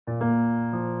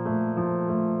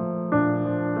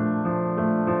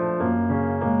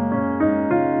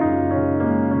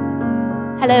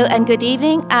Hello and good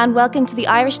evening, and welcome to the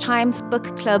Irish Times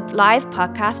Book Club live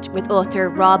podcast with author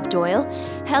Rob Doyle,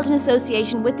 held in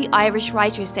association with the Irish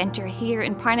Writers' Centre here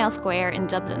in Parnell Square in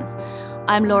Dublin.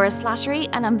 I'm Laura Slattery,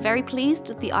 and I'm very pleased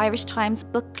that the Irish Times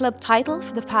Book Club title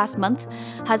for the past month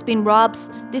has been Rob's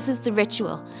This is the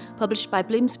Ritual, published by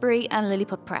Bloomsbury and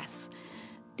Lilliput Press.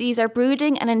 These are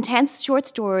brooding and intense short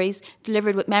stories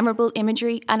delivered with memorable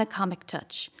imagery and a comic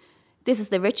touch. This is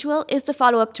the Ritual is the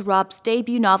follow-up to Rob's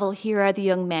debut novel Here Are the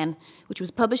Young Men, which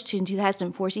was published in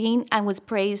 2014 and was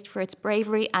praised for its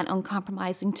bravery and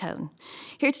uncompromising tone.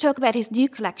 Here to talk about his new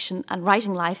collection and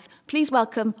writing life, please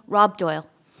welcome Rob Doyle.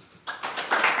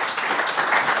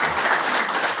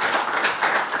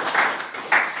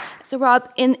 So Rob,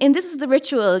 in This is the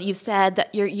Ritual, you've said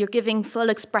that you're giving full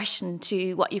expression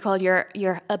to what you call your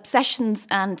obsessions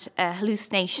and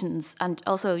hallucinations and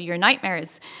also your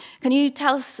nightmares. Can you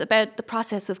tell us about the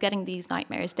process of getting these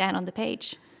nightmares down on the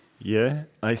page? Yeah,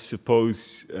 I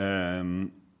suppose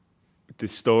the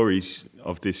stories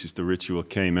of This is the Ritual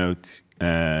came out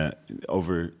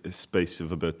over a space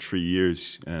of about 3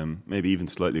 years, maybe even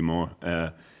slightly more,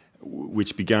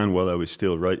 which began while I was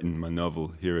still writing my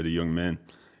novel, Here Are the Young Men.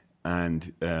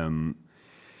 And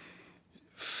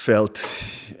felt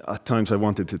at times I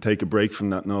wanted to take a break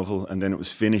from that novel, and then it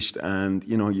was finished. And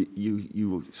you know,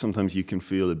 you sometimes you can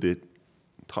feel a bit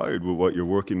tired with what you're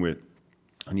working with,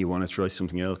 and you want to try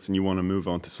something else, and you want to move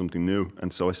on to something new.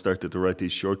 And so I started to write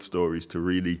these short stories to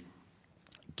really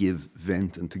give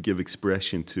vent and to give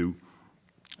expression to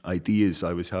ideas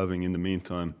I was having in the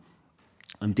meantime,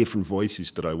 and different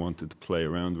voices that I wanted to play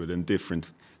around with, and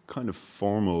different kind of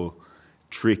formal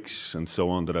tricks and so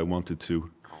on that I wanted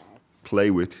to play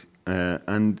with.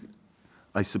 And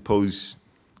I suppose,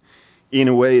 in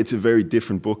a way, it's a very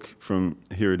different book from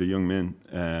Here Are the Young Men.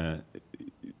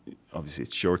 Obviously,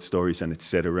 it's short stories and it's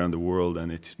set around the world,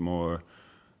 and it's more,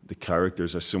 the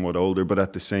characters are somewhat older, but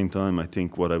at the same time, I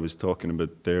think what I was talking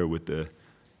about there with the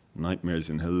nightmares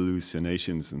and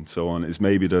hallucinations and so on is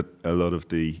maybe that a lot of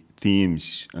the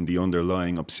themes and the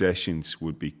underlying obsessions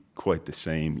would be quite the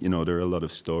same. You know, there are a lot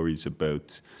of stories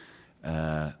about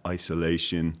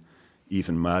isolation,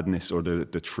 even madness or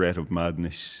the threat of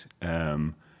madness,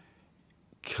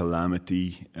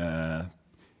 calamity,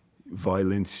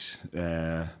 violence,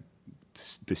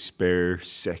 despair,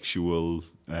 sexual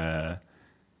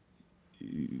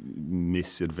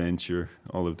misadventure,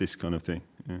 all of this kind of thing.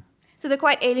 Yeah. So they're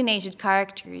quite alienated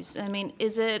characters. I mean,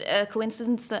 is it a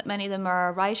coincidence that many of them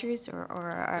are writers, or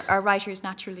are writers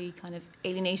naturally kind of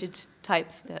alienated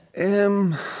types?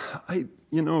 There's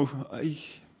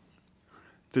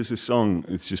a song,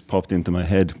 it's just popped into my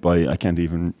head by, I can't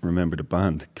even remember the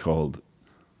band, called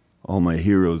All My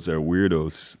Heroes Are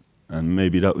Weirdos. And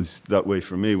maybe that was that way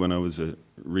for me when I was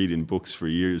reading books for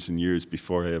years and years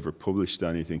before I ever published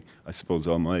anything. I suppose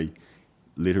all my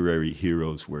literary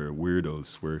heroes were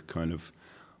weirdos, were kind of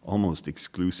almost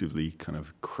exclusively kind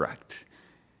of cracked,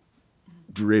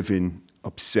 driven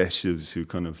obsessives who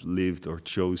kind of lived or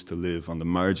chose to live on the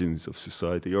margins of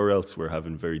society, or else were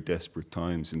having very desperate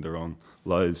times in their own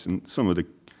lives. And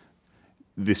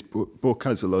this book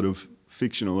has a lot of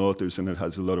fictional authors, and it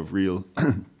has a lot of real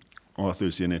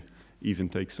authors in it. Even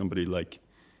take somebody like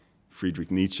Friedrich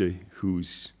Nietzsche,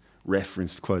 who's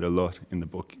referenced quite a lot in the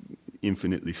book.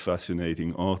 Infinitely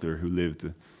fascinating author who lived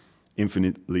an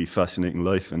infinitely fascinating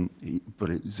life, but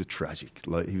it was a tragic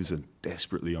life. He was a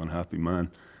desperately unhappy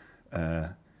man,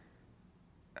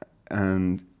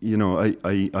 and you know,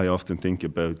 I often think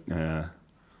about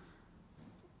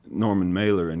Norman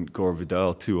Mailer and Gore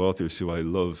Vidal, two authors who I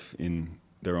love in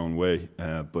their own way,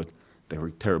 but they were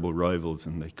terrible rivals,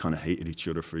 and they kind of hated each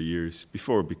other for years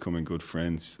before becoming good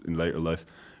friends in later life.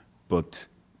 But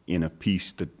in a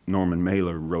piece that Norman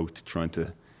Mailer wrote trying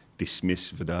to dismiss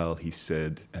Vidal, he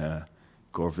said,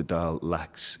 Gore Vidal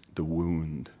lacks the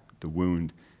wound.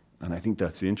 And I think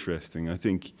that's interesting. I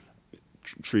think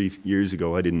 3 years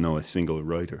ago, I didn't know a single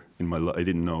writer in my life. I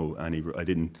didn't know any,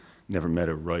 never met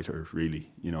a writer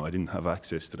really. You know, I didn't have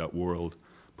access to that world,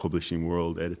 publishing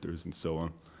world, editors and so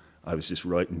on. I was just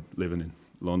writing, living in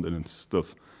London and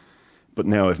stuff. But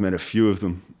now I've met a few of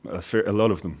them, a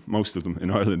lot of them, most of them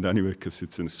in Ireland anyway, because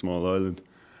it's in a small island.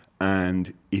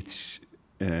 And it's,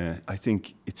 I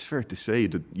think it's fair to say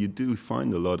that you do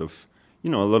find a lot of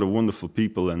wonderful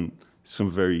people and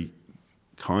some very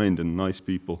kind and nice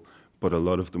people, but a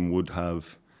lot of them would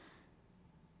have,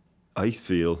 I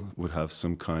feel, would have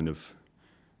some kind of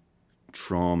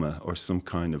trauma or some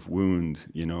kind of wound,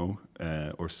 you know,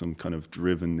 or some kind of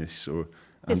drivenness, or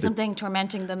there's something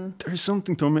tormenting them. There's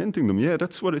something tormenting them, yeah.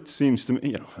 That's what it seems to me.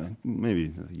 You know,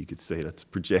 maybe you could say that's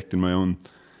projecting my own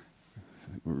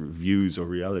views or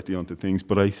reality onto things.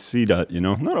 But I see that,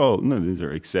 not all, no, there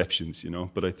are exceptions,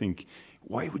 but I think,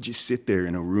 why would you sit there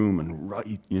in a room and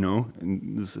write,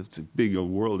 And it's a big old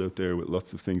world out there with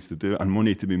lots of things to do and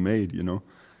money to be made,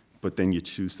 But then you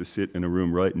choose to sit in a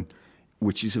room writing,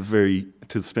 which is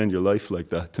to spend your life like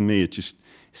that. To me, it just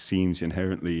seems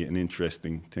inherently an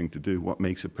interesting thing to do. What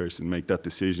makes a person make that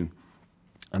decision?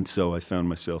 And so I found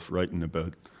myself writing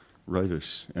about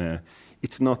writers.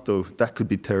 It's not, though, that could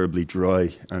be terribly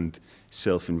dry and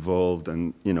self-involved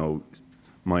and,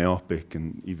 myopic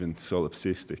and even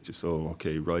solipsistic, just,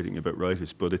 writing about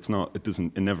writers. But it's not,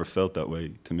 it never felt that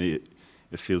way to me.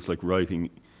 It feels like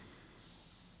writing,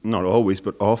 not always,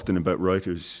 but often about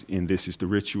writers in This Is the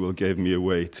Ritual gave me a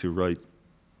way to write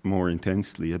more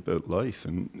intensely about life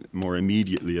and more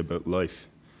immediately about life.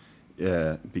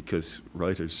 Because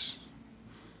writers,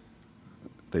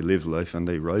 they live life and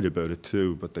they write about it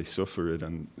too, but they suffer it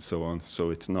and so on.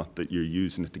 So it's not that you're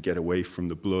using it to get away from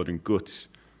the blood and guts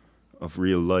of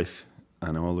real life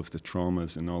and all of the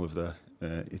traumas and all of that.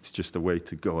 It's just a way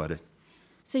to go at it.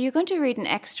 So you're going to read an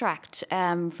extract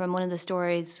from one of the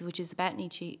stories, which is about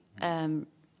Nietzsche.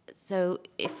 So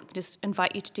if I could just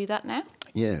invite you to do that now.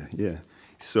 Yeah.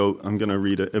 So I'm going to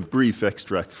read a brief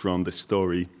extract from the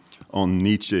story on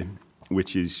Nietzsche,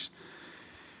 which is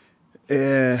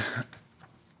an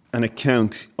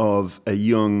account of a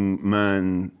young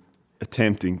man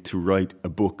attempting to write a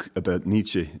book about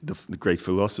Nietzsche, the great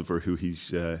philosopher who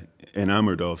he's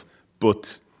enamored of.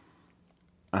 But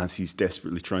as he's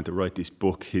desperately trying to write this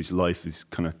book, his life is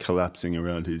kind of collapsing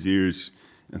around his ears.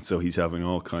 And so he's having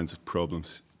all kinds of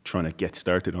problems trying to get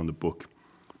started on the book.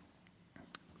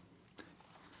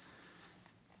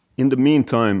 In the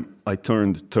meantime, I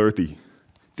turned 30.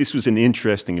 This was an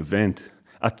interesting event.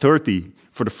 At 30,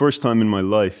 for the first time in my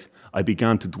life, I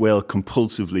began to dwell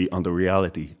compulsively on the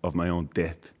reality of my own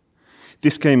death.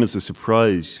 This came as a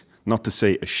surprise, not to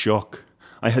say a shock.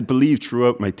 I had believed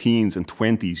throughout my teens and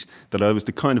 20s that I was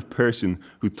the kind of person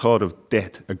who thought of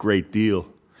death a great deal.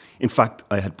 In fact,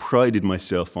 I had prided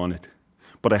myself on it.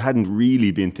 But I hadn't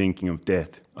really been thinking of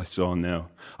death, I saw now.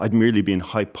 I'd merely been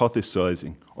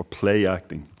hypothesizing or play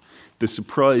acting. The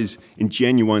surprise in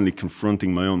genuinely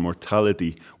confronting my own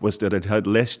mortality was that it had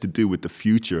less to do with the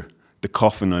future, the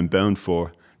coffin I'm bound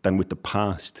for, than with the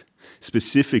past.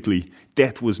 Specifically,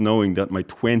 death was knowing that my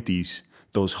 20s,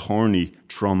 those horny,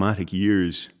 traumatic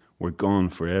years, were gone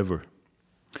forever.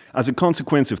 As a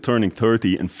consequence of turning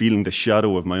 30 and feeling the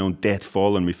shadow of my own death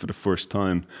fall on me for the first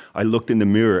time, I looked in the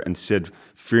mirror and said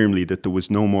firmly that there was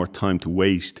no more time to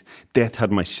waste. Death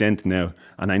had my scent now,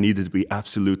 and I needed to be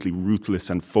absolutely ruthless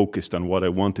and focused on what I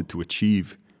wanted to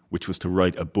achieve, which was to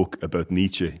write a book about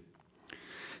Nietzsche.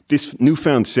 This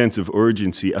newfound sense of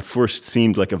urgency at first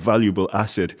seemed like a valuable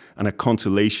asset and a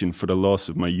consolation for the loss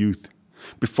of my youth.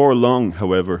 Before long,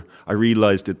 however, I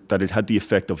realized that it had the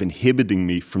effect of inhibiting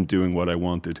me from doing what I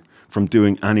wanted, from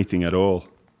doing anything at all.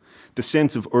 The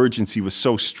sense of urgency was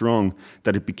so strong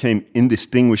that it became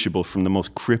indistinguishable from the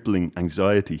most crippling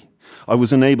anxiety. I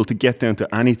was unable to get down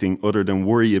to anything other than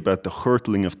worry about the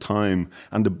hurtling of time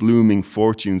and the blooming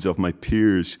fortunes of my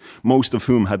peers, most of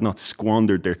whom had not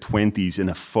squandered their 20s in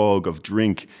a fog of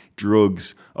drink,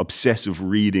 drugs, obsessive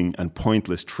reading, and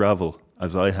pointless travel,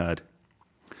 as I had.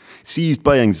 Seized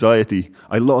by anxiety,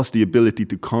 I lost the ability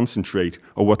to concentrate,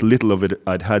 or what little of it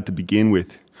I'd had to begin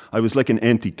with. I was like an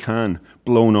empty can,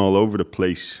 blown all over the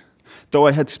place. Though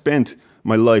I had spent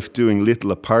my life doing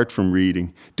little apart from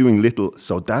reading, doing little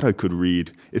so that I could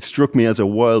read, it struck me as a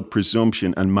wild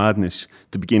presumption and madness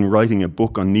to begin writing a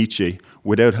book on Nietzsche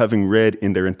without having read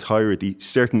in their entirety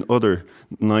certain other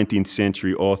 19th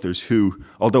century authors who,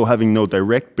 although having no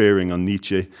direct bearing on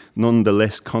Nietzsche,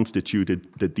 nonetheless constituted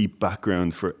the deep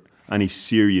background for any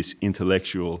serious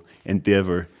intellectual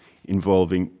endeavor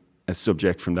involving a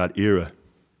subject from that era.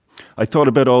 I thought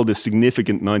about all the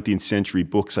significant 19th century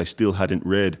books I still hadn't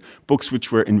read, books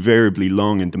which were invariably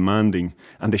long and demanding,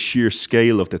 and the sheer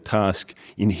scale of the task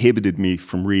inhibited me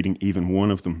from reading even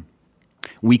one of them.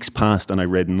 Weeks passed and I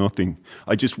read nothing.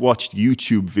 I just watched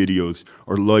YouTube videos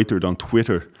or loitered on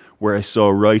Twitter, where I saw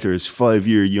writers 5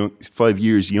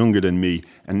 years younger than me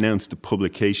announce the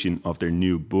publication of their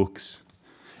new books.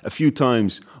 A few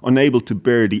times, unable to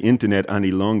bear the internet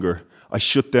any longer, I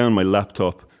shut down my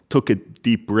laptop, took a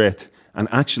deep breath, and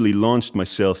actually launched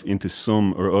myself into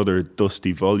some or other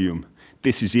dusty volume.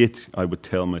 This is it, I would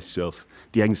tell myself.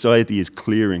 The anxiety is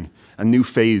clearing. A new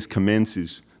phase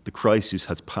commences. The crisis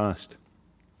has passed.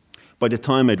 By the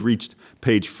time I'd reached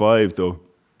page 5, though,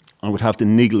 I would have the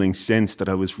niggling sense that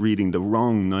I was reading the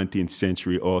wrong 19th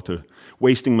century author,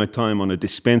 wasting my time on a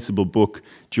dispensable book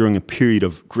during a period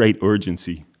of great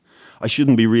urgency. I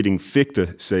shouldn't be reading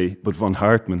Fichte, say, but von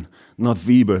Hartmann, not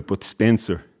Weber, but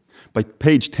Spencer. By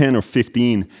page 10 or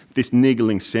 15, this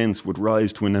niggling sense would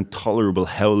rise to an intolerable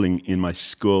howling in my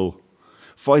skull.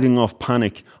 Fighting off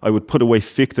panic, I would put away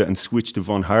Fichte and switch to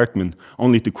von Hartmann,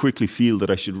 only to quickly feel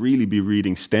that I should really be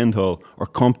reading Stendhal or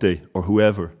Comte or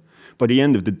whoever. By the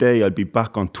end of the day, I'd be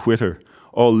back on Twitter,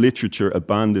 all literature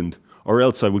abandoned, or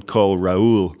else I would call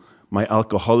Raoul, my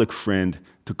alcoholic friend,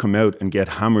 to come out and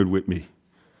get hammered with me.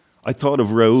 I thought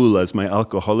of Raoul as my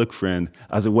alcoholic friend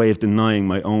as a way of denying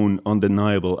my own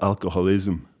undeniable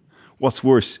alcoholism. What's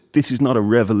worse, this is not a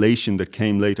revelation that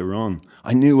came later on.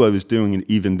 I knew I was doing it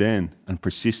even then and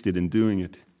persisted in doing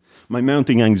it. My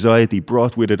mounting anxiety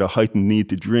brought with it a heightened need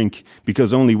to drink,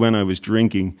 because only when I was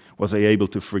drinking was I able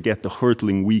to forget the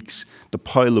hurtling weeks, the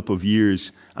pile-up of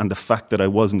years, and the fact that I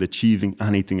wasn't achieving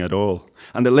anything at all.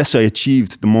 And the less I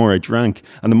achieved, the more I drank.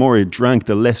 And the more I drank,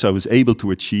 the less I was able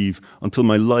to achieve, until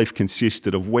my life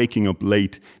consisted of waking up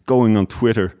late, going on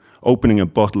Twitter, opening a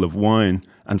bottle of wine,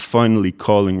 and finally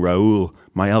calling Raoul,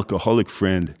 my alcoholic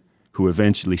friend, who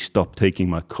eventually stopped taking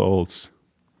my calls.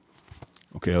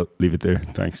 Okay, I'll leave it there.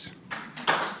 Thanks.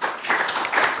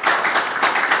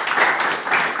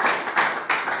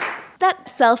 That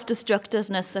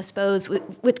self-destructiveness, I suppose,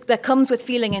 that comes with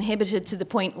feeling inhibited to the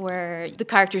point where the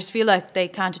characters feel like they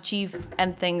can't achieve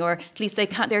anything, or at least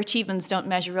their achievements don't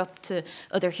measure up to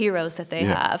other heroes that they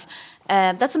have.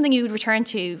 That's something you would return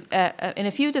to in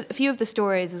a few of the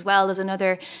stories as well. There's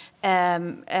another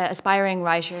aspiring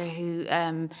writer who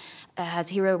has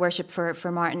hero worship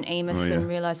for Martin Amis and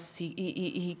realises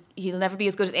he'll never be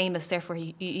as good as Amis. Therefore,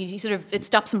 he sort of, it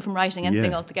stops him from writing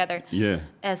anything altogether.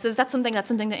 So is that something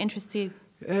that interests you?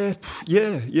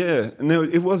 No,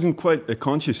 it wasn't quite a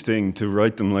conscious thing to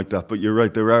write them like that, but you're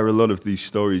right. There are a lot of these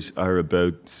stories are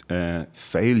about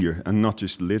failure, and not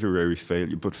just literary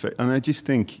failure, but and I just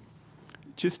think,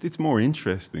 it's more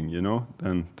interesting,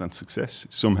 than success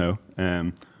somehow.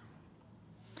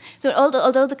 So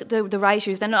although the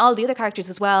writers and all the other characters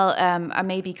as well are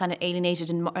maybe kind of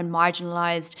alienated and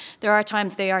marginalised, there are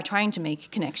times they are trying to make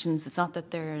connections. It's not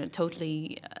that they're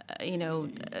totally,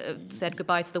 said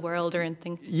goodbye to the world or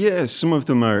anything. Yeah, some of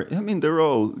them are. I mean, they're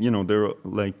all, they're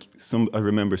like I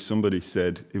remember somebody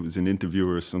said, it was an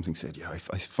interviewer or something, said,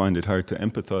 I find it hard to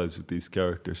empathise with these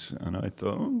characters. And I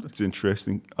thought, that's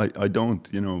interesting. I don't,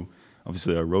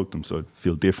 obviously I wrote them, so I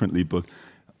feel differently. But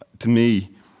to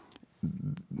me,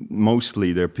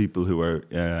 mostly they're people who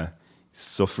are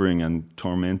suffering and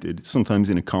tormented, sometimes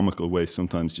in a comical way,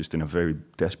 sometimes just in a very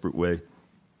desperate way.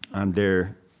 And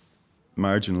they're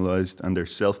marginalised, and they're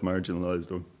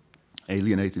self-marginalised or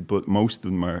alienated, but most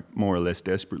of them are more or less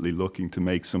desperately looking to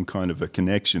make some kind of a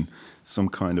connection, some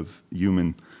kind of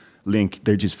human link.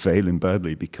 They're just failing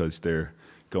badly because they're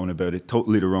going about it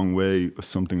totally the wrong way or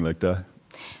something like that.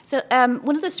 So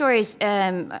one of the stories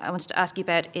I wanted to ask you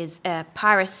about is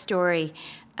Paris Story,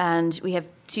 and we have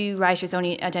two writers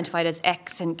only identified as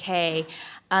X and K.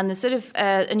 And there's sort of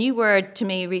a new word to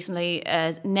me recently,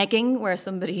 negging, where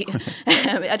somebody,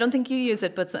 I don't think you use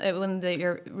it, but when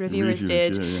your reviewers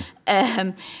did,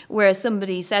 where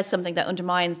somebody says something that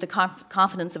undermines the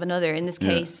confidence of another. In this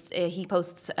case, he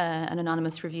posts an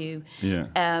anonymous review,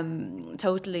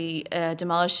 totally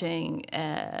demolishing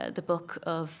the book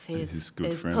of his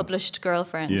published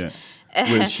girlfriend. Yeah.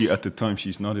 Well, at the time,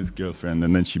 she's not his girlfriend,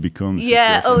 and then she becomes his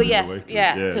girlfriend.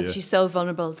 Because she's so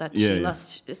vulnerable that she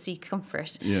must seek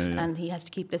comfort, and he has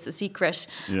to keep this a secret.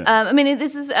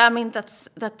 This is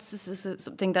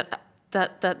something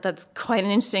that's quite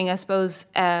an interesting, I suppose,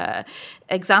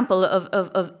 example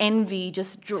of envy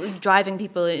just driving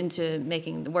people into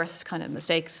making the worst kind of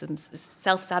mistakes and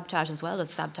self-sabotage as well as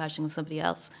sabotaging of somebody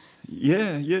else.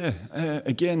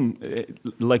 Again,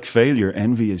 like failure,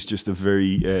 envy is just a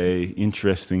very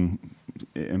interesting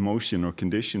emotion or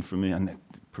condition for me, and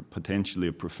potentially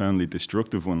a profoundly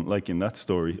destructive one, like in that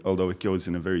story, although it goes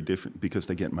in a very different, because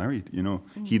they get married,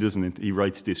 He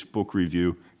writes this book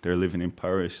review, they're living in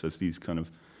Paris as these kind of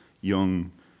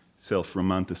young,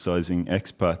 self-romanticizing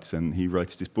expats, and he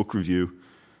writes this book review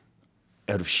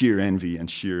out of sheer envy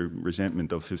and sheer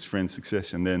resentment of his friend's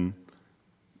success, and then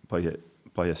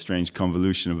by a strange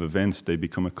convolution of events, they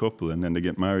become a couple, and then they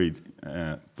get married.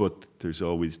 But there's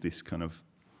always this kind of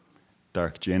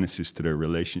dark genesis to their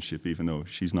relationship, even though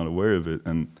she's not aware of it.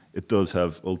 And it does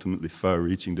have ultimately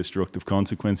far-reaching destructive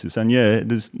consequences. And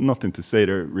there's nothing to say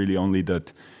there, really, only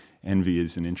that envy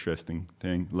is an interesting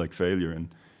thing, like failure.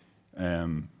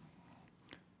 And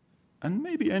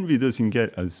maybe envy doesn't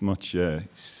get as much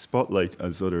spotlight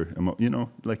as other,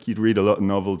 like you'd read a lot of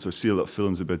novels or see a lot of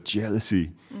films about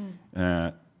jealousy.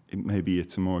 maybe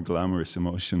it's a more glamorous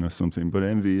emotion or something, but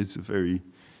envy is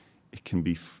it can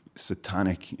be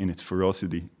satanic in its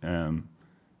ferocity.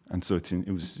 And so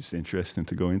it was just interesting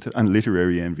to go into it. And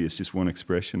literary envy is just one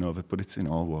expression of it, but it's in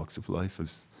all walks of life,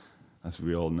 as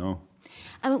we all know.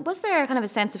 Was there kind of a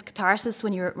sense of catharsis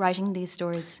when you were writing these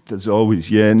stories? There's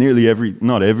always,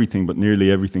 not everything, but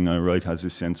nearly everything I write has a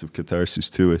sense of catharsis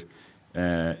to it.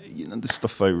 The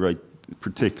stuff I write,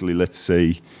 particularly, let's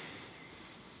say,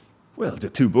 well, the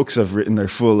 2 books I've written, they're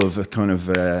full of a kind of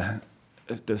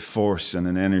the force and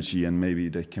an energy, and maybe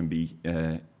they can be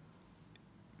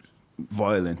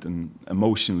violent and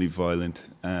emotionally violent,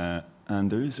 and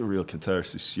there is a real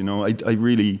catharsis.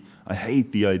 I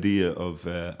hate the idea of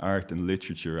art and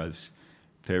literature as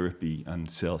therapy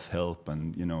and self-help,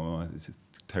 and it's a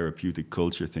therapeutic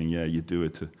culture thing. Yeah, you do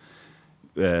it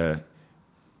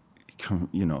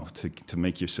to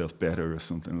make yourself better or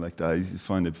something like that. I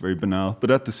find it very banal. But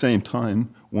at the same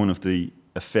time, one of the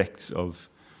effects of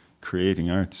creating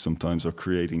art sometimes, or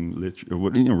creating literature,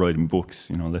 or writing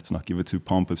books, let's not give it too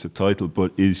pompous a title,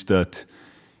 but is that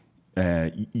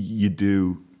you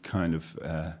do kind of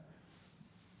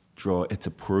it's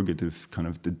a purgative, kind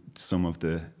of some of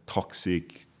the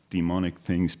toxic, demonic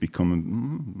things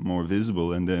become more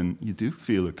visible, and then you do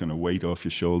feel a kind of weight off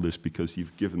your shoulders because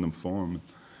you've given them form,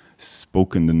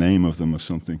 spoken the name of them or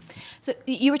something. So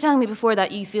you were telling me before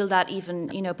that you feel that even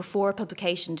before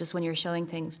publication, just when you're showing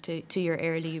things to your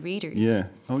early readers. Yeah.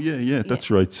 Oh yeah. That's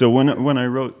right. So when I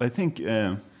wrote, I think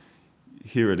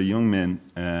here at The Young Men,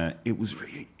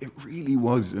 it really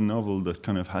was a novel that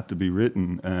kind of had to be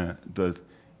written that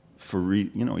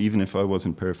even if I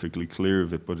wasn't perfectly clear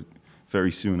of it, but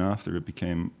very soon after it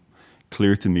became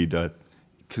clear to me that,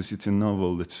 because it's a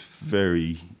novel that's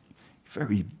very,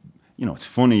 very, it's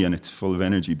funny and it's full of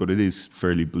energy, but it is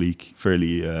fairly bleak,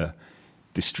 fairly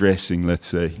distressing, let's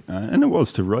say. And it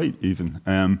was to write even.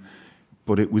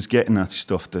 But it was getting at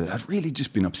stuff that had really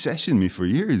just been obsessing me for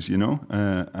years,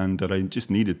 and that I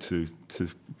just needed to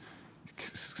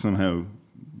somehow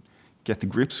get to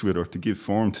grips with or to give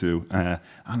form to.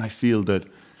 And I feel that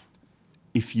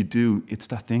it's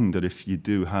that thing that if you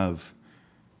do have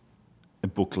a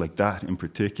book like that in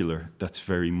particular, that's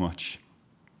very much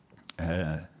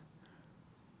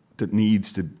that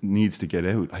needs to get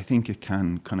out, I think it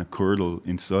can kind of curdle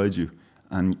inside you.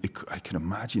 And I can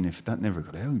imagine if that never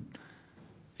got out,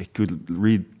 it could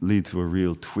lead to a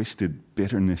real twisted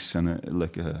bitterness and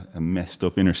a messed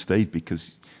up inner state,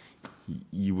 because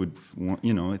you would want,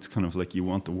 it's kind of like you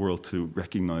want the world to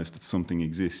recognize that something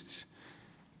exists,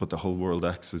 but the whole world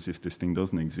acts as if this thing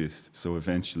doesn't exist. So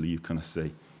eventually you kind of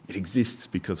say, it exists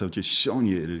because I've just shown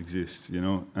you it exists,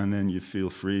 and then you feel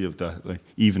free of that, like,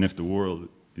 even if the world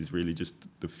is really just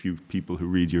the few people who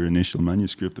read your initial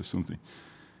manuscript or something.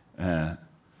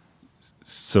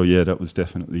 So yeah, that was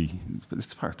definitely,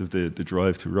 it's part of the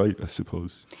drive to write, I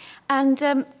suppose. And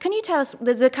can you tell us,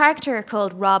 there's a character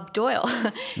called Rob Doyle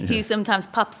who sometimes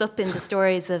pops up in the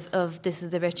stories of This Is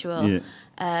the Ritual. Yeah.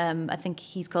 I think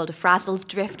he's called a frazzled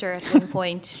drifter at one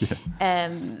point.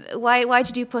 Why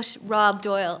did you put Rob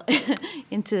Doyle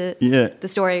into the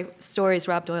stories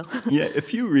Rob Doyle? Yeah, a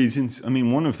few reasons. I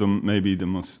mean, one of them, maybe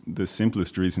the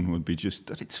simplest reason, would be just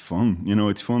that it's fun.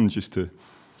 It's fun just to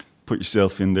put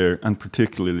yourself in there, and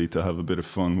particularly to have a bit of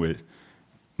fun with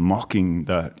mocking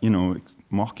that,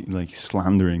 like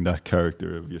slandering that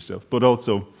character of yourself. But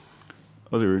also,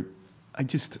 I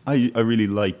really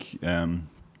like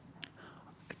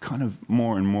kind of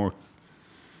more and more.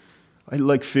 I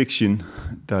like fiction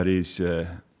that is,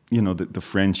 the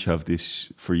French have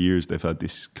this, for years they've had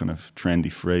this kind of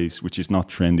trendy phrase, which is not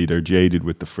trendy, they're jaded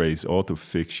with the phrase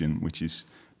autofiction, which is,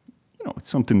 it's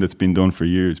something that's been done for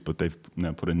years, but they've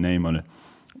now put a name on it,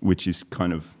 which is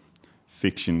kind of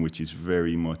fiction which is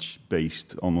very much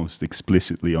based almost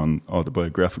explicitly on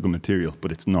autobiographical material,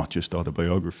 but it's not just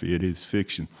autobiography, it is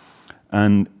fiction.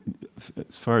 And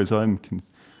as far as I'm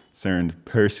concerned,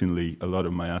 personally, a lot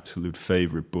of my absolute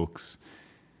favorite books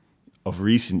of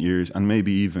recent years, and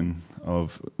maybe even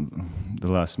of the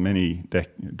last many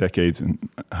decades, and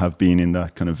have been in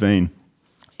that kind of vein.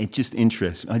 It just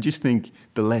interests me. I just think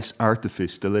the less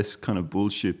artifice, the less kind of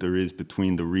bullshit there is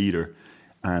between the reader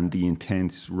and the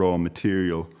intense raw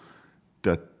material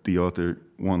that the author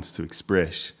wants to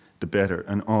express, the better.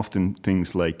 And often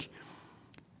things like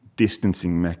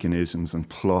distancing mechanisms and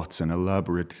plots and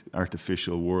elaborate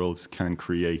artificial worlds can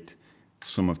create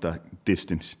some of that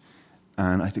distance.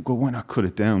 And I think, well, why not cut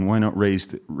it down? Why not raise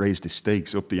the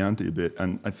stakes, up the ante a bit?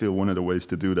 And I feel one of the ways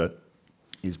to do that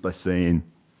is by saying,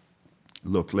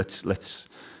 look, let's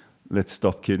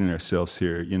stop kidding ourselves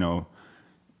here.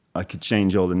 I could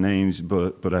change all the names,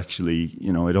 but actually,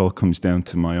 you know, it all comes down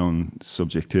to my own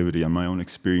subjectivity and my own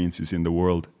experiences in the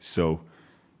world. So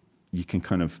you can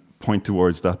kind of point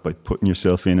towards that by putting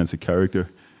yourself in as a character.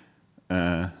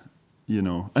 You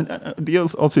know, and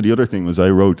also the other thing was I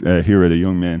wrote Here Are the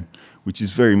Young Men, which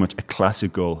is very much a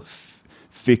classical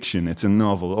fiction. It's a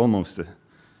novel,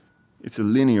 it's a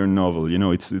linear novel. You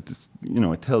know, it's you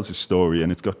know, it tells a story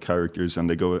and it's got characters and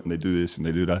they go out and they do this and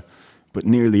they do that. But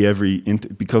nearly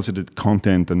because of the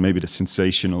content and maybe the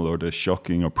sensational or the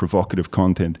shocking or provocative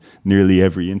content, nearly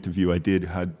every interview I did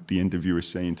had the interviewer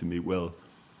saying to me, well,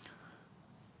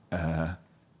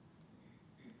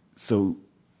 so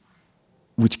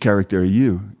which character are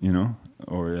you, you know?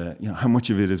 Or, you know, how much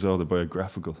of it is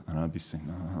autobiographical? And I'd be saying,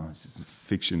 no, this is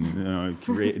fiction. You know, I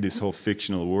created this whole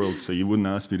fictional world, so you wouldn't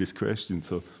ask me this question.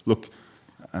 So, look,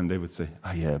 and they would say,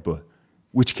 yeah, but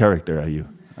which character are you?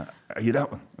 Are you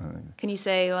that one? Can you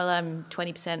say, well, I'm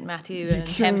 20% Matthew and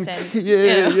 10%?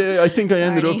 Yeah. I think I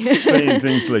ended up saying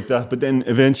things like that. But then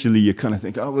eventually you kind of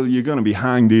think, oh, well, you're going to be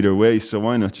hanged either way. So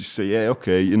why not just say, yeah,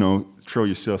 okay, you know, throw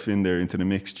yourself in there into the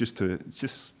mix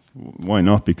why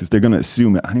not? Because they're going to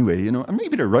assume it anyway, you know. And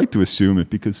maybe they're right to assume it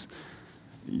because,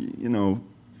 you know,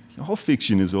 all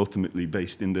fiction is ultimately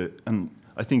based in and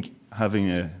I think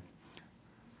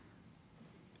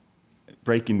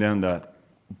breaking down that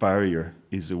barrier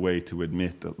is a way to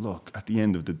admit that, look, at the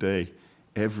end of the day,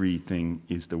 everything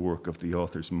is the work of the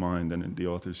author's mind, and the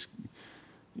author's.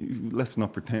 Let's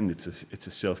not pretend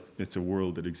it's a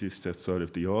world that exists outside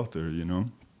of the author, you know.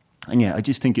 And yeah, I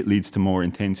just think it leads to more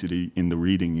intensity in the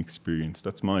reading experience.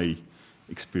 That's my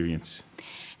experience.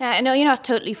 Now, I know you're not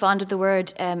totally fond of the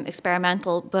word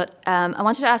experimental, but I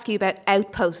wanted to ask you about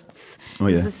outposts. Oh,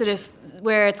 yeah. This is sort of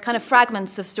where it's kind of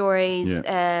fragments of stories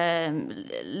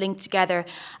linked together.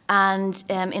 And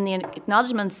in the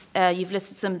acknowledgements, you've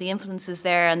listed some of the influences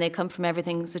there, and they come from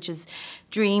everything such as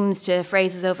dreams to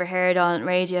phrases overheard on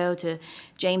radio to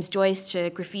James Joyce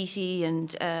to graffiti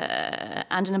and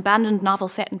an abandoned novel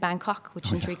set in Bangkok,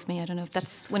 which intrigues me. I don't know if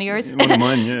that's one of yours. One of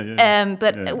mine, yeah.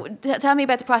 Tell me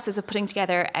about the process of putting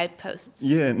together outposts.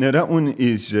 Yeah, now that one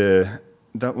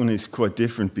is quite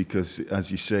different because,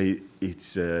 as you say,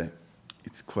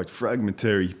 it's quite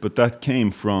fragmentary, but that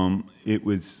came from, it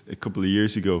was a couple of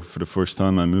years ago for the first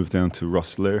time I moved down to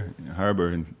Rosslare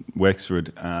Harbour in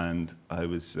Wexford, and I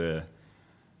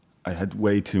had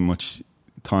way too much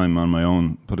time on my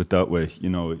own, put it that way. You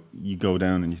know, you go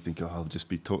down and you think, I'll just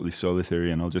be totally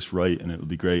solitary and I'll just write and it'll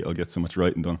be great, I'll get so much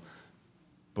writing done.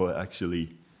 But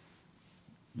actually,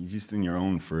 you're just in your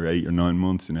own for 8 or 9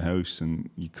 months in a house, and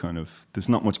you kind of, there's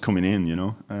not much coming in, you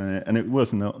know. And I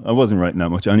wasn't writing that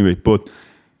much anyway. But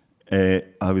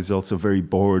I was also very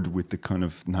bored with the kind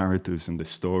of narratives and the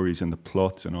stories and the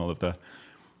plots and all of that.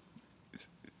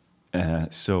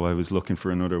 So I was looking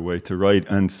for another way to write,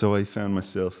 and so I found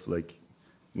myself like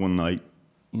one night,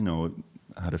 you know,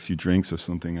 I had a few drinks or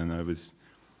something, and I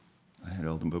had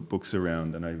all the books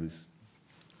around, and I was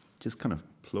just kind of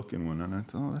plucking one, and I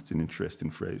thought, that's an interesting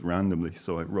phrase, randomly.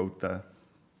 So I wrote that,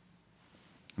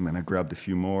 and then I grabbed a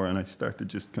few more, and I started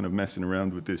just kind of messing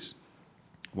around with this.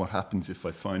 What happens if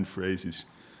I find phrases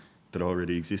that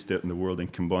already exist out in the world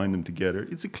and combine them together?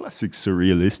 It's a classic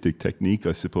surrealistic technique,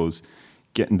 I suppose,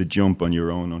 getting the jump on your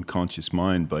own unconscious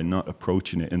mind by not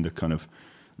approaching it in the kind of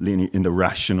in the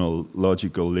rational,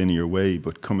 logical, linear way,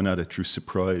 but coming at it through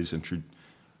surprise and through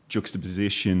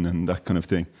juxtaposition and that kind of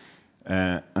thing.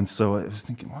 And so I was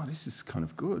thinking, wow, this is kind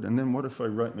of good. And then what if I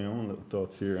write my own little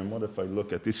thoughts here? And what if I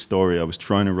look at this story I was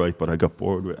trying to write, but I got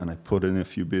bored with, and I put in a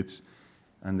few bits.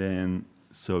 And then,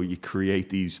 so you create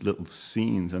these little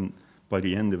scenes. And by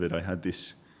the end of it, I had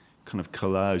this kind of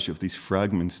collage of these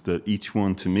fragments that each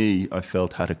one, to me, I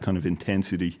felt had a kind of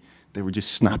intensity. They were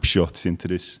just snapshots into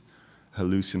this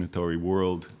hallucinatory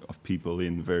world of people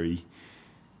in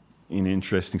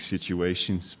interesting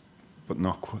situations, but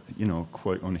not quite, you know,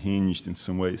 quite unhinged in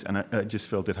some ways. And I just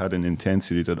felt it had an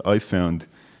intensity that I found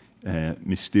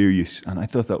mysterious, and I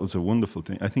thought that was a wonderful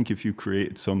thing. I think if you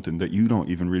created something that you don't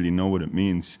even really know what it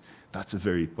means, that's a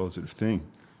very positive thing,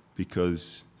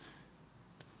 because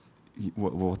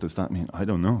what does that mean? I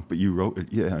don't know, but you wrote it.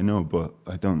 Yeah, I know, but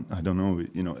I don't know.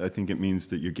 You know, I think it means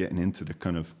that you're getting into the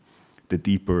kind of the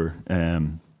deeper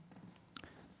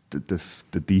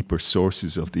the deeper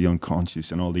sources of the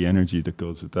unconscious and all the energy that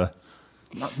goes with that.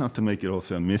 Not to make it all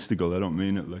sound mystical, I don't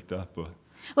mean it like that, but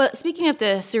Well, speaking of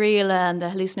the surreal and the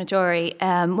hallucinatory,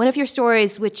 one of your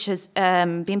stories, which has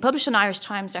been published on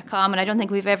irishtimes.com, and I don't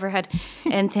think we've ever had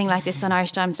anything like this on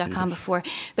irishtimes.com before,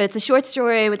 but it's a short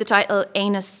story with the title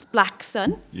Anus Black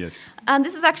Sun. Yes. And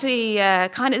this is actually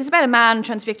it's about a man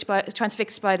transfixed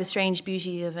by the strange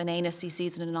beauty of an anus he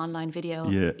sees in an online video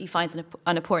he finds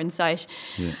on a porn site.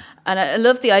 Yeah. And I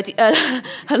love the idea.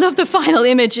 I love the final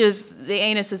image of the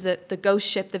anus as the ghost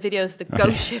ship. The video is the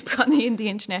ghost ship on the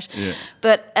internet. Yeah.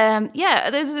 But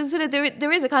there's a sort of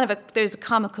there is a kind of there's a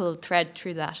comical thread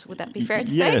through that. Would that be fair to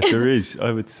say? Yeah, there is.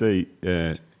 I would say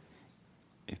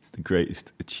it's the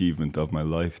greatest achievement of my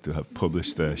life to have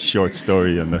published a short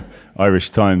story on the Irish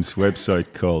Times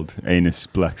website called Anus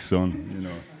Black Sun.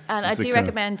 And I do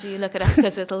recommend you look it up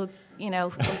because it'll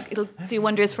do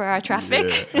wonders for our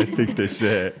traffic. Yeah, I think there's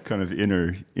a kind of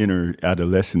inner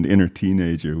adolescent, inner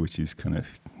teenager, which is kind of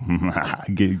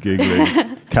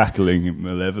giggling, cackling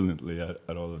malevolently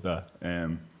at all of that,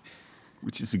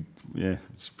 which is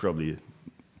it's probably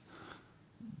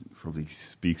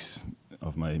speaks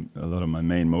of a lot of my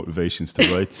main motivations to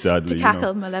write. Sadly, to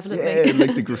cackle malevolently. Yeah,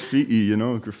 like the graffiti,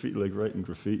 like writing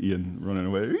graffiti and running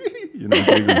away,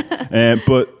 giggling.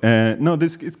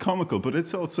 It's comical, but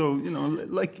it's also,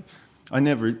 like I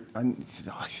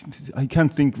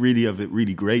can't think really of a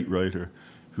really great writer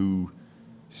who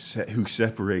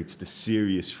separates the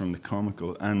serious from the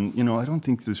comical, and I don't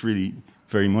think there's really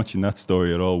very much in that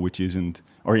story at all,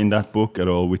 or in that book at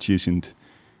all, which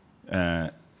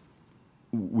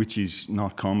is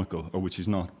not comical or which is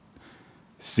not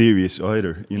serious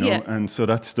either, And so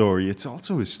that story, it's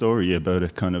also a story about a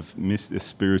kind of a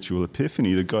spiritual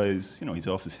epiphany. The guy is, he's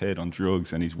off his head on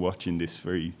drugs and he's watching this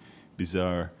very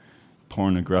bizarre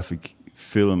pornographic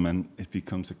film, and it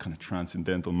becomes a kind of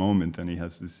transcendental moment, and he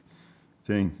has this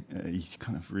thing. He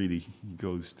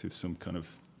goes to some kind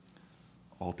of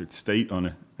altered state on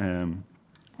it.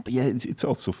 But yeah, it's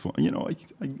also fun.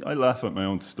 I laugh at my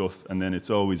own stuff, and then it's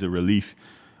always a relief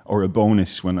or a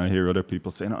bonus when I hear other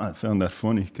people saying, I found that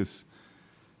funny, because,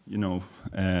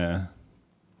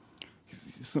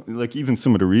 like even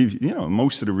some of the reviews,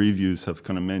 most of the reviews have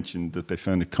kind of mentioned that they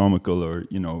found it comical, or,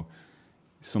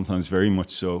 sometimes very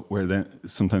much so, where then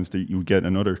sometimes you get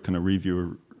another kind of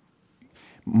reviewer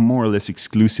more or less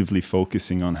exclusively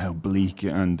focusing on how bleak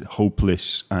and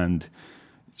hopeless and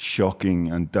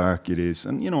shocking and dark it is,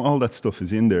 and all that stuff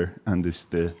is in there, and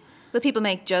But people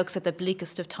make jokes at the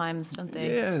bleakest of times, don't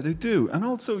they? Yeah, they do. And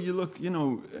also you look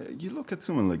at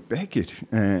someone like Beckett,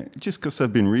 just because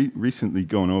I've been recently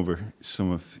going over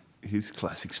some of his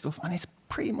classic stuff, and it's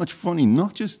pretty much funny,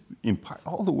 not just in part,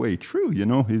 all the way through.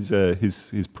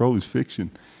 His prose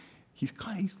fiction, he's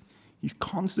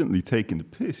constantly taking the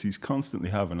piss. He's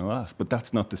constantly having a laugh, but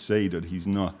that's not to say that he's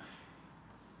not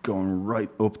going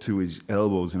right up to his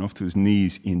elbows and up to his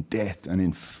knees in death and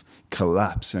in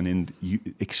collapse and in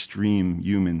extreme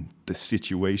the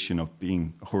situation of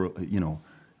being,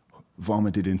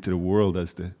 vomited into the world,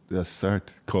 as the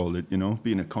Sartre called it,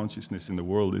 being a consciousness in the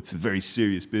world. It's a very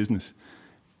serious business,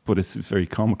 but it's a very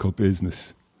comical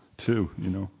business too,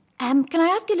 Can I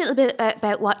ask you a little bit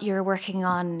about what you're working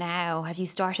on now? Have you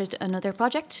started another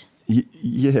project?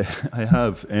 Yeah, I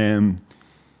have.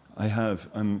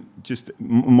 I'm just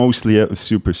mostly out of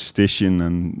superstition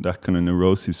and that kind of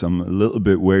neurosis. I'm a little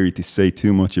bit wary to say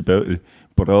too much about it,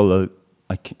 but I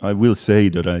will say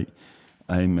that I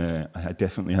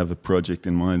definitely have a project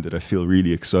in mind that I feel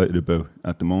really excited about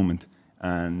at the moment,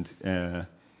 and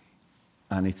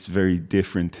it's very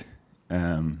different.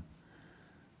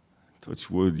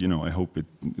 Touch wood, I hope it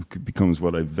becomes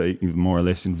what I more or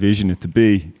less envision it to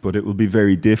be, but it will be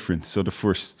very different. So the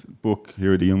first book,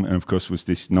 Here Are the Young, and of course was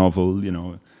this novel,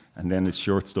 and then it's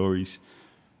short stories.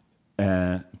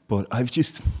 But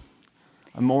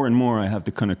more and more I have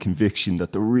the kind of conviction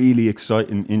that the really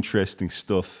exciting, interesting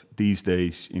stuff these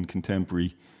days in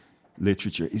contemporary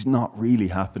literature is not really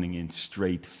happening in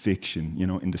straight fiction,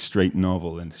 in the straight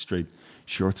novel and straight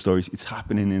short stories. It's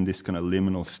happening in this kind of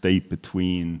liminal state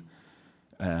between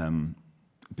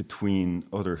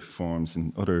other forms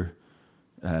and other,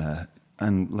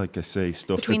 and like I say,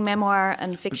 stuff between memoir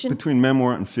and fiction. Between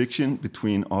memoir and fiction,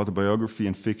 between autobiography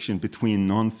and fiction, between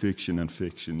non-fiction and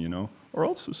fiction, Or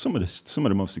also some of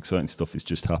the most exciting stuff is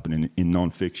just happening in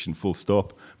non-fiction, full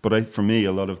stop. But for me,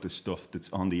 a lot of the stuff that's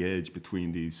on the edge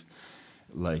between these,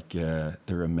 like there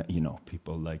are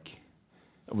people like.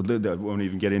 I won't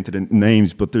even get into the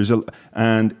names, but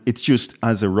and it's just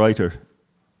as a writer,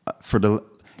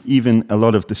 even a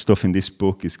lot of the stuff in this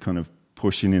book is kind of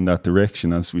pushing in that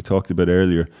direction, as we talked about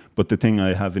earlier. But the thing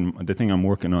I'm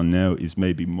working on now is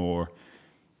maybe more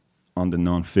on the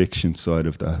non-fiction side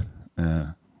of that,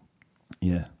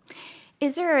 Yeah.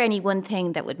 Is there any one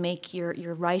thing that would make your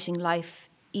writing life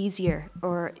easier,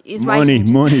 or is money? Give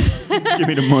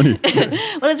me the money.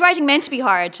 Well, is writing meant to be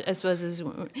hard? I suppose is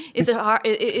it hard?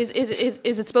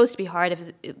 Is it supposed to be hard?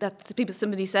 If that's people,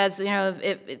 somebody says, you know,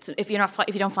 if you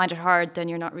don't find it hard, then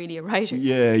you're not really a writer.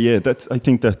 Yeah. I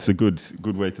think that's a good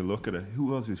way to look at it. Who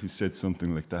was it who said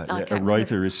something like that? A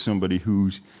writer is somebody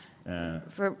who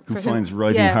finds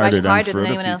writing harder than for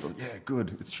anyone else. Yeah,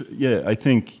 good. It's true. Yeah, I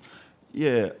think.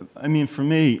 Yeah, I mean, for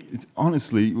me, it's,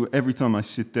 honestly, every time I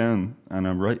sit down and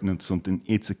I'm writing on something,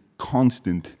 it's a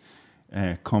constant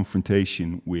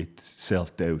confrontation with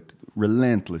self-doubt,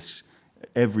 relentless,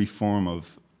 every form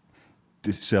of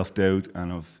this self-doubt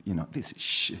and of, you know, this is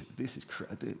shit, this is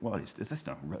crap, what is this? That's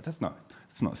not right, that's not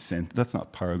a sentence, that's not a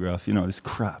paragraph, you know, this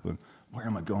crap, and where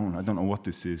am I going? I don't know what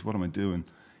this is, what am I doing?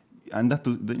 And that,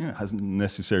 you know, hasn't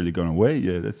necessarily gone away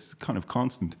yet, it's kind of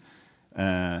constant.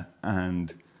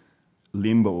 And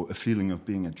limbo, a feeling of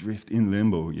being adrift in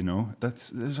limbo, you know,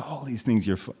 there's all these things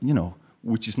you know,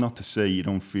 which is not to say you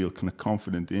don't feel kind of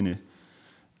confident in it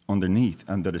underneath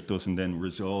and that it doesn't then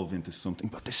resolve into something,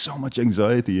 but there's so much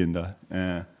anxiety in that,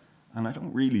 and I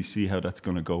don't really see how that's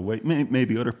going to go away.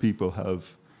 Maybe other people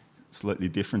have slightly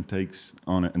different takes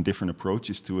on it and different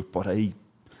approaches to it, but I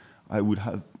would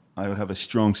have a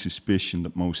strong suspicion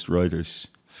that most writers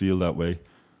feel that way.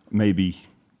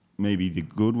 Maybe the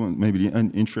good ones, maybe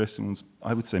the interesting ones,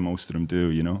 I would say most of them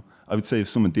do, you know. I would say if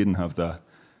someone didn't have that,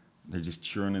 they're just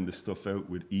churning the stuff out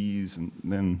with ease, and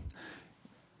then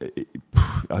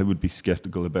I would be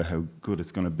skeptical about how good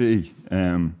it's going to be.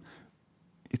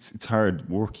 It's hard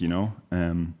work, you know.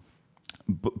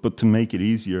 But to make it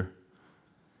easier,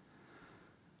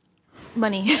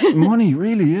 money,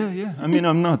 really, yeah. I mean,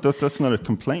 I'm not. That's not a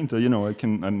complaint. You know,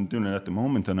 I'm doing it at the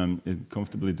moment, and I'm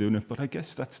comfortably doing it. But I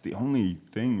guess that's the only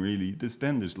thing, really.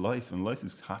 There's life, and life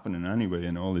is happening anyway,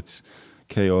 and all its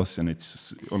chaos and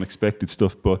its unexpected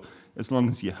stuff. But as long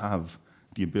as you have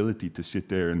the ability to sit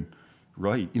there and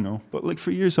write, you know. But like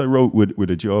for years, I wrote with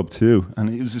a job too, and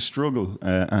it was a struggle,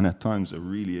 and at times a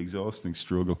really exhausting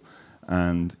struggle.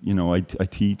 And you know, I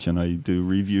teach and I do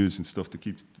reviews and stuff to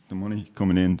keep the money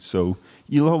coming in, so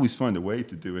you'll always find a way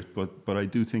to do it, but I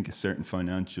do think a certain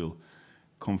financial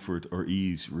comfort or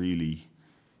ease, really,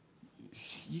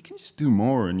 you can just do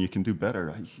more and you can do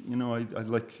better.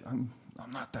 I'm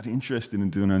not that interested in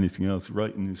doing anything else.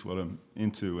 Writing is what I'm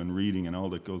into, and reading and all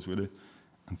that goes with it,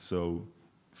 and so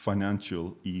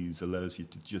financial ease allows you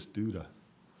to just do that.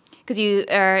 Because you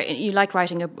like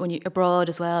writing when you're abroad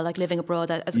as well, like living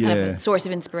abroad as kind of a source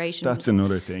of inspiration. That's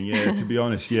another thing. Yeah, to be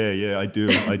honest, I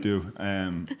do, I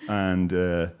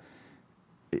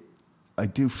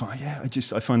do find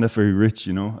I find that very rich.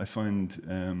 You know, I find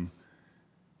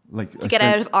to get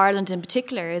out of Ireland in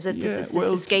particular. Is it just this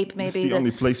escape? Maybe it's the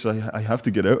only place I have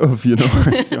to get out of. You know,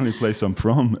 it's the only place I'm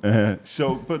from.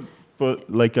 But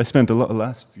like I spent a lot of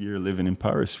last year living in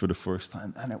Paris for the first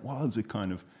time, and it was a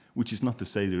kind of. Which is not to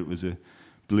say that it was a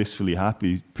blissfully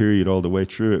happy period all the way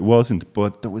through. It wasn't,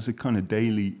 but there was a kind of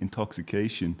daily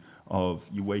intoxication of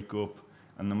you wake up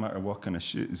and no matter what kind of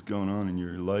shit is going on in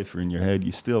your life or in your head,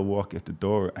 you still walk out the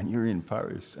door and you're in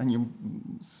Paris and your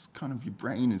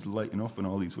brain is lighting up in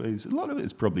all these ways. A lot of it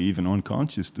is probably even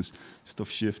unconscious, there's stuff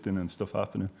shifting and stuff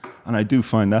happening. And I do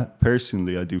find that,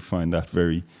 personally,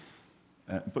 very...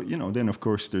 but, you know, then of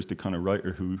course there's the kind of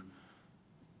writer who,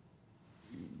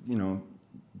 you know,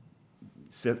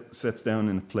 sets down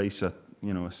in a place at,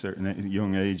 you know, a certain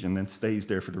young age and then stays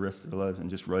there for the rest of their lives and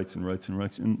just writes and writes and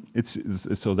writes. And it's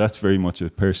so that's very much a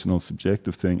personal,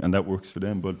 subjective thing, and that works for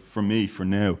them. But for me, for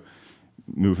now,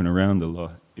 moving around a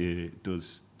lot, it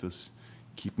does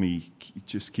keep me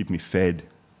fed.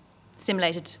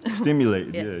 Stimulated,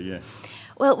 yeah.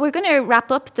 Well, we're going to wrap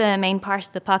up the main part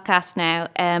of the podcast now,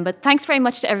 but thanks very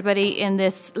much to everybody in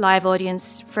this live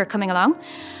audience for coming along.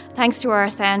 Thanks to our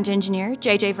sound engineer,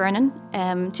 JJ Vernon,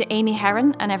 to Amy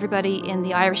Heron and everybody in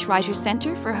the Irish Writers'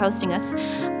 Centre for hosting us,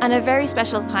 and a very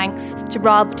special thanks to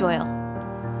Rob Doyle.